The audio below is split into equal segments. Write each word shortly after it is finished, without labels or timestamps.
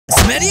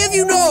As many of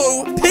you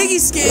know, Piggy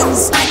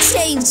skins are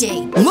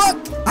changing. Look,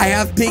 I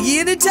have Piggy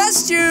in a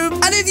test tube.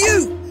 And if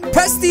you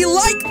press the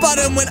like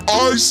button when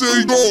I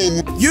say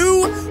go,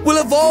 you will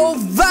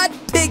evolve that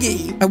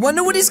Piggy. I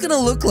wonder what he's gonna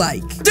look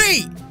like.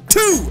 3, 2,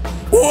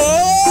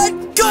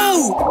 1,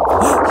 go!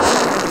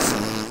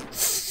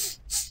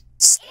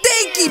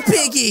 Stinky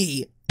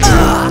Piggy!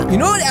 You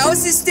know what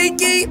else is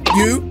stinky?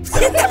 You.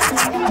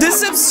 The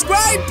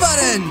subscribe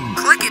button.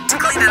 Click it to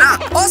clean it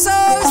up. Also,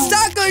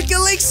 start going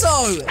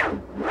Calixo.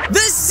 The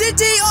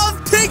city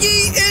of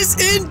Piggy is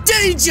in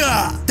danger.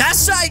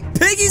 That's right.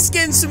 Piggy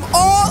skins from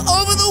all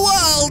over the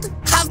world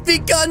have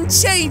begun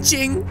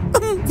changing.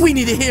 We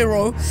need a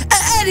hero.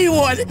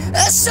 Anyone.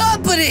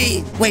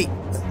 Somebody. Wait.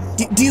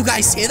 Do you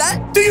guys hear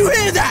that? Do you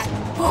hear that?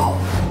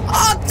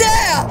 Up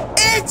there!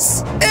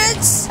 It's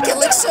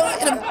Calixo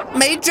in a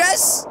maid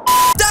dress?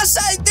 That's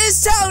right,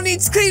 this town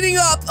needs cleaning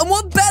up, and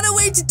what better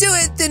way to do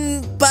it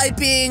than by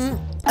being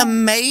a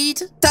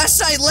maid?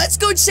 That's right, let's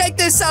go check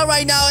this out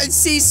right now and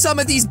see some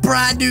of these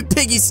brand new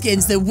Piggy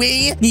skins that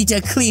we need to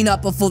clean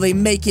up before they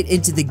make it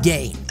into the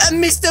game.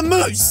 And Mr.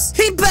 Moose,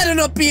 he better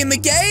not be in the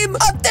game.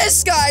 Up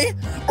this guy,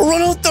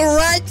 Ronald the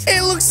Rat,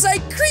 it looks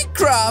like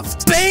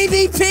Creekcraft.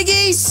 Baby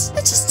Piggies,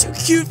 they're just too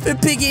cute for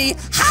Piggy.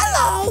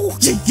 Hello.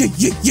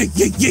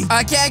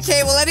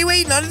 Okay, well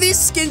anyway, none of these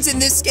skins in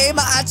this game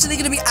are actually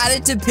going to be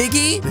added to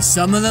Piggy, but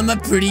some of them are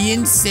pretty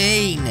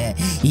insane.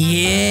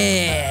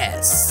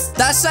 Yes.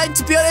 That's right,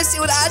 to be honest, it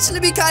would actually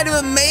be kind of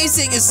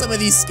amazing if some of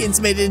these skins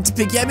made it into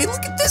Piggy. I mean,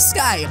 look at this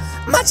guy.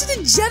 Imagine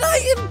a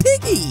Jedi in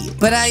Piggy.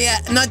 But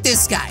not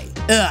this guy.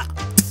 Ugh.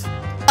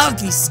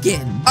 Ugly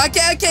skin.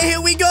 Okay,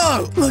 here we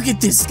go. Look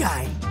at this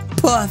guy.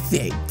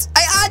 Perfect.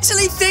 I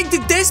actually think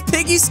that this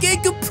Piggy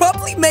skin could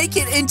probably make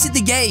it into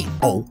the game.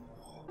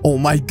 Oh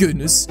my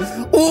goodness.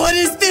 What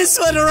is this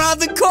one around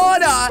the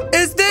corner?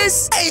 Is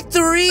this a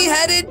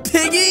 3-headed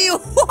piggy?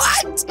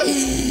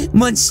 What?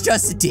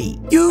 Monstrosity.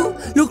 You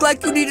look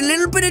like you need a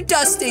little bit of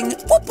dusting.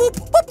 Whoop, whoop,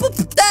 whoop, whoop.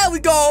 There we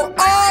go.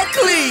 All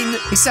clean.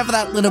 Except for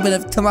that little bit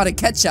of tomato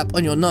ketchup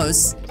on your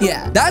nose.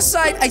 Yeah, that's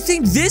right. I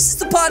think this is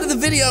the part of the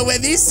video where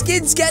these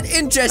skins get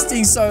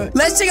interesting. So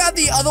let's check out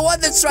the other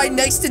one that's right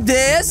next to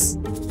this.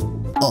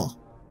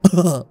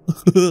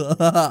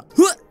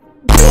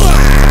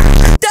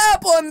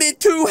 Step on the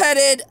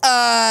 2-headed,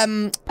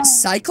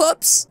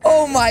 Cyclops?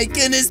 Oh my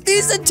goodness,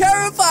 these are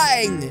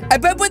terrifying. I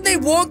bet when they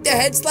walk, their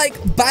heads, like,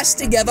 bash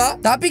together.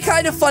 That'd be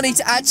kind of funny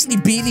to actually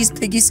be these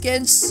Piggy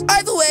skins.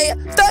 Either way,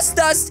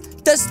 dusty.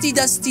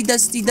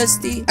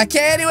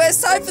 Okay, anyway,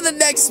 it's time for the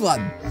next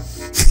one.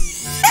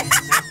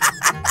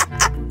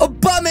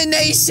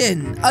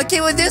 Abomination. Okay,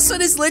 well, this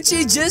one is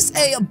literally just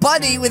a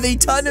bunny with a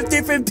ton of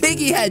different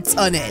piggy heads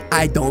on it.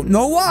 I don't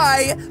know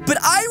why, but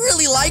I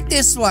really like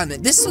this one.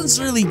 This one's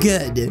really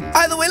good.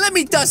 Either way, let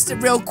me dust it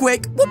real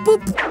quick. Whoop,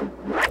 whoop.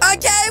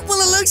 Okay, well,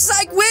 it looks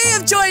like we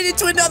have joined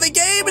into another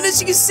game, and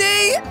as you can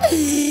see,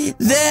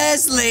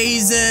 there's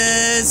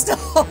lasers.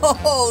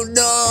 Oh,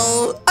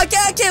 no.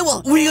 Okay,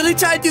 well, we're gonna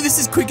try and do this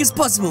as quick as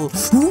possible.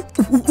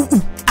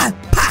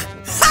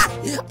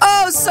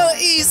 Oh, so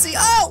easy.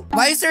 Oh,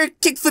 why is there a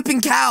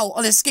kick-flipping cow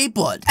on a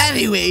skateboard?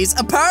 Anyways,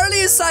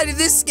 apparently inside of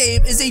this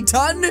game is a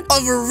ton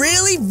of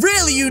really,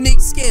 really unique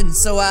skins.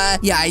 So,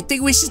 yeah, I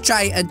think we should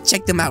try and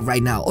check them out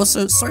right now.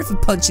 Also, sorry for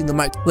punching the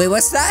mic. Wait,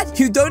 what's that?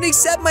 You don't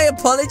accept my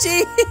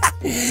apology?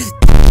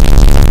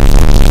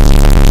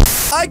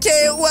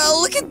 Okay,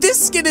 well, look at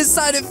this skin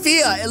inside of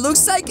Fear. It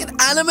looks like an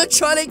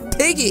animatronic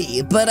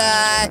piggy, but,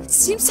 it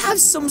seems to have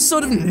some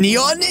sort of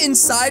neon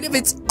inside of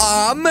its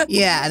arm.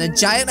 Yeah, and a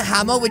giant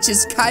hammer, which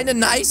is kind of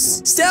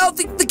nice. Still,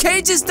 the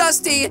cage is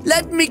dusty.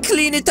 Let me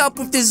clean it up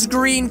with this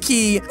green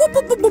key.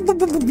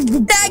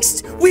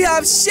 Next, we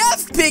have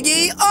Chef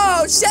Piggy.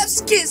 Oh,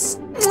 Chef's Kiss.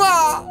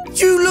 Mwah.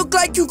 You look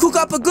like you cook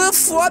up a good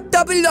flop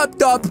double up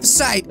dub.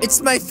 Right,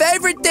 it's my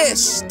favorite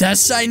dish.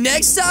 That's right.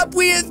 Next up,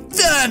 we have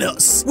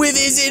Thanos with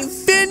his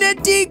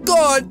Infinity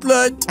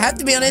Gauntlet. I have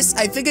to be honest,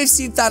 I think I've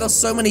seen Thanos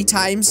so many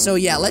times. So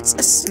yeah, let's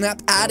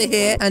snap out of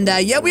here. And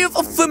yeah, we have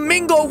a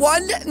flamingo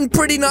one, and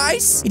pretty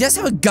nice. He does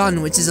have a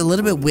gun, which is a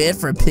little bit weird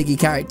for a piggy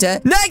character.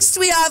 Next,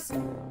 we have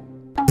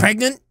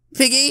pregnant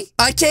Piggy.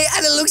 Okay,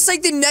 and it looks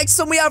like the next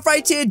one we have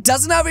right here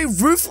doesn't have a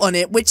roof on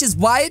it, which is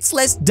why it's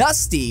less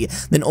dusty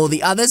than all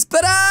the others.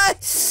 But,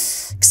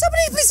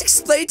 somebody please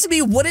explain to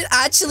me what it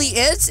actually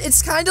is.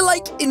 It's kind of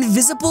like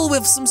invisible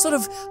with some sort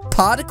of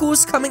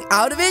particles coming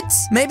out of it.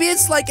 Maybe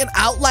it's like an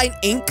outline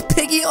ink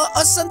piggy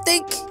or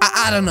something.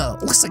 I don't know.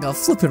 Looks like a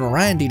flippin'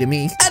 Randy to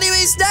me.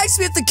 Anyways, next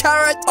we have the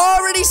carrot.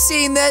 Already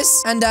seen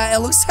this. And it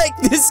looks like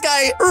this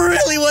guy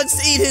really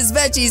wants to eat his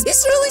veggies.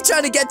 He's really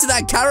trying to get to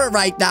that carrot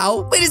right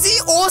now. Wait, is he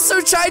also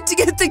trying to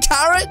get the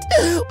carrot?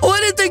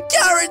 What did the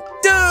carrot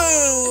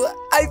do?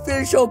 I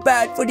feel so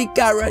bad for the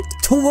carrot.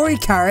 Don't worry,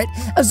 carrot.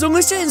 As long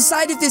as you're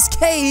inside of this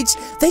cage,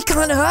 they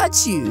can't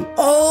hurt you.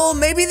 Oh,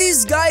 maybe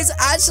these guys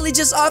actually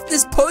just off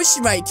this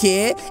potion right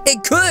here.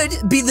 It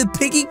could be the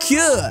piggy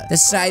cure.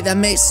 That's right. That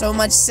makes so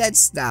much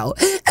sense now.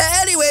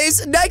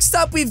 Anyways, next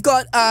up we've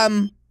got,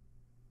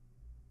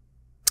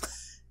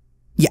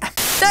 Yeah.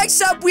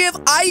 Next up, we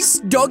have Ice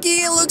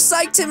Doggy, it looks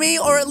like to me,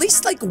 or at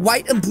least like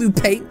white and blue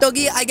paint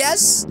Doggy, I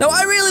guess. Now,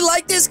 I really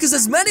like this because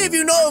as many of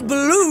you know,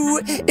 blue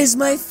is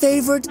my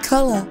favorite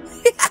color.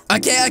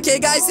 Okay,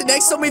 guys, the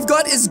next one we've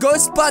got is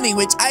Ghost Bunny,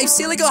 which I've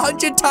seen like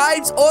 100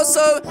 times.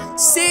 Also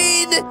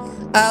seen,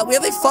 we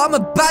have a Farmer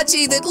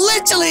Badgie that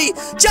literally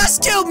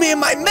just killed me in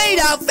my maid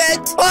outfit.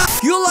 Oh,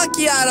 you're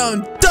lucky I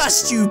don't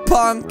dust you,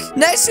 punk.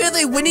 Next, we have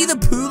a Winnie the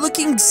Pooh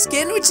looking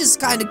skin, which is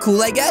kind of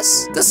cool, I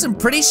guess. Got some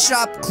pretty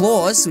sharp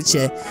claws, which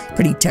are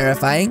pretty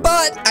terrifying.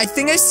 But I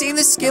think I've seen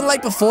this skin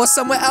like before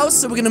somewhere else,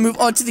 so we're gonna move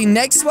on to the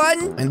next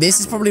one. And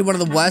this is probably one of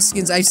the worst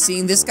skins I've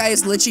seen. This guy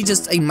is literally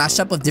just a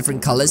mashup of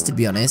different colors, to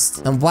be honest.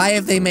 And why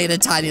have they made a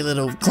tiny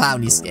little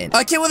clowny skin?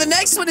 Okay, well, the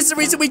next one is the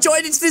reason we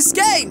joined into this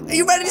game. Are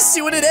you ready to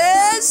see what it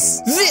is?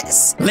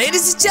 This,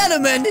 ladies and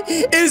gentlemen,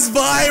 is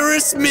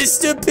Virus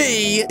Mr.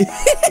 P.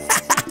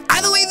 By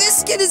the way, this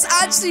skin is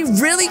actually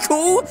really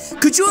cool.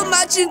 Could you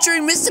imagine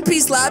during Mr.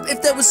 P's lab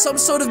if there was some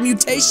sort of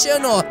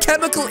mutation or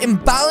chemical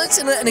imbalance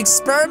in an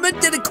experiment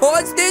that it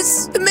caused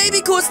this? It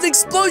maybe caused an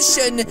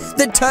explosion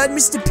that turned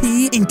Mr.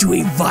 P into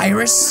a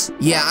virus?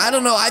 Yeah, I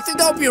don't know. I think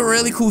that would be a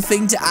really cool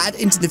thing to add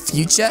into the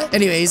future.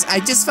 Anyways, I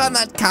just found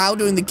that cow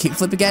doing the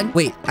kickflip again.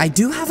 Wait, I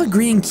do have a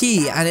green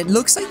key, and it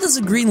looks like there's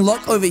a green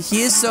lock over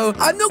here, so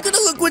I'm not gonna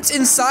look what's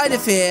inside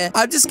of here.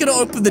 I'm just gonna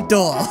open the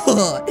door.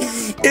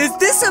 Is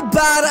this a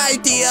bad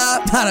idea?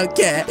 I don't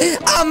care.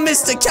 I'm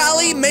Mr.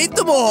 Cali, made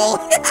them all.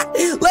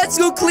 Let's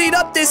go clean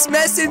up this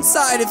mess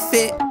inside of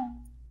it.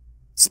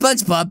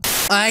 SpongeBob.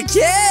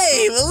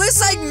 Okay, well, looks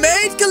like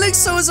Maid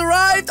Calixo has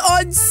arrived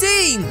on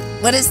scene.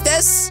 What is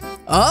this?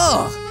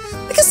 Oh,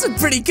 I guess I'm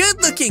pretty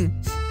good looking.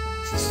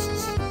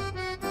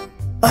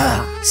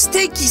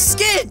 Stinky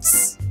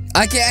skins.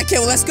 Okay,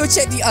 well, let's go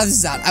check the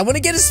others out. I want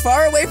to get as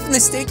far away from the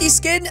stinky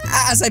skin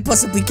as I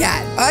possibly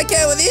can.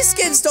 Okay, well, these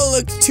skins don't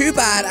look too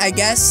bad, I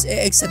guess,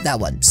 except that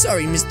one.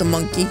 Sorry, Mr.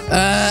 Monkey.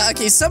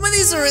 Okay, some of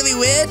these are really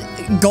weird.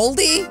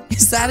 Goldie?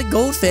 Is that a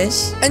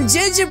goldfish? And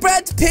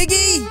Gingerbread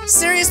Piggy?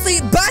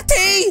 Seriously?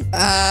 Batty?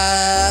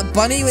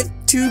 Bunny with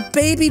 2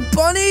 baby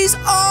bunnies?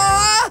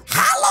 Aw!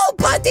 Hello,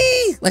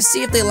 buddy! Let's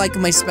see if they like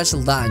my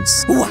special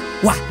dance. Wah,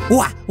 wah,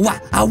 wah, wah,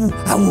 ow,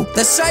 ow.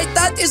 That's right,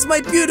 that is my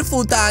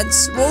beautiful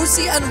dance.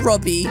 Rosie and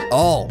Robbie.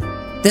 Oh.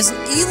 There's an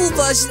evil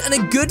version and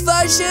a good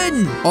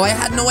version. Oh, I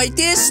had no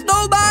idea.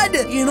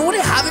 Snowman! You know what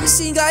I haven't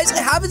seen, guys? I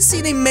haven't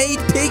seen a maid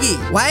piggy.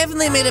 Why haven't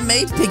they made a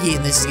maid piggy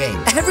in this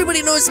game?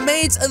 Everybody knows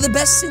maids are the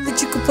best thing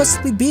that you could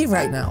possibly be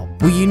right now.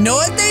 Well, you know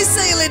what they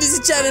say, ladies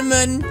and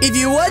gentlemen. If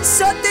you want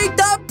something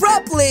done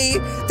properly,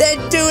 then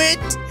do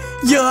it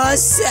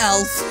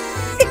yourself.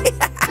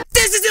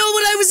 This is not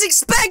what I was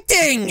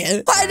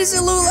expecting! Why does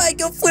it look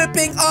like a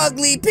flipping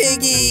ugly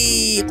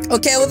piggy?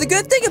 Okay, well, the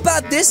good thing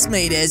about this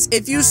maid is,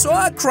 if you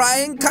saw her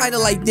crying kind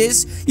of like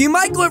this, you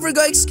might go over and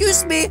go,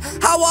 excuse me,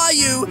 how are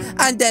you?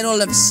 And then all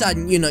of a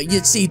sudden, you know,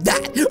 you'd see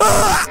that.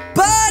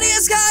 But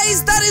yes,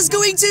 guys, that is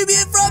going to be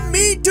it from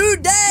me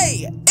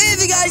today.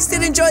 If you guys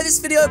did enjoy this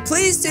video,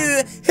 please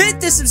do hit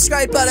the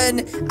subscribe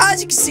button.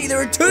 As you can see, there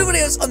are 2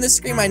 videos on the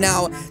screen right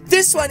now.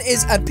 This one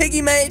is a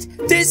piggy maid.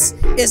 This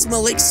is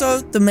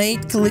Calixo, the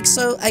maid,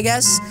 Calixo, I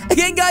guess.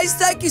 Again, guys,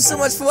 thank you so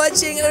much for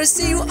watching, and I'll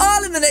see you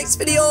all in the next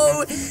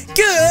video.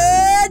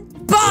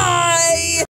 Goodbye!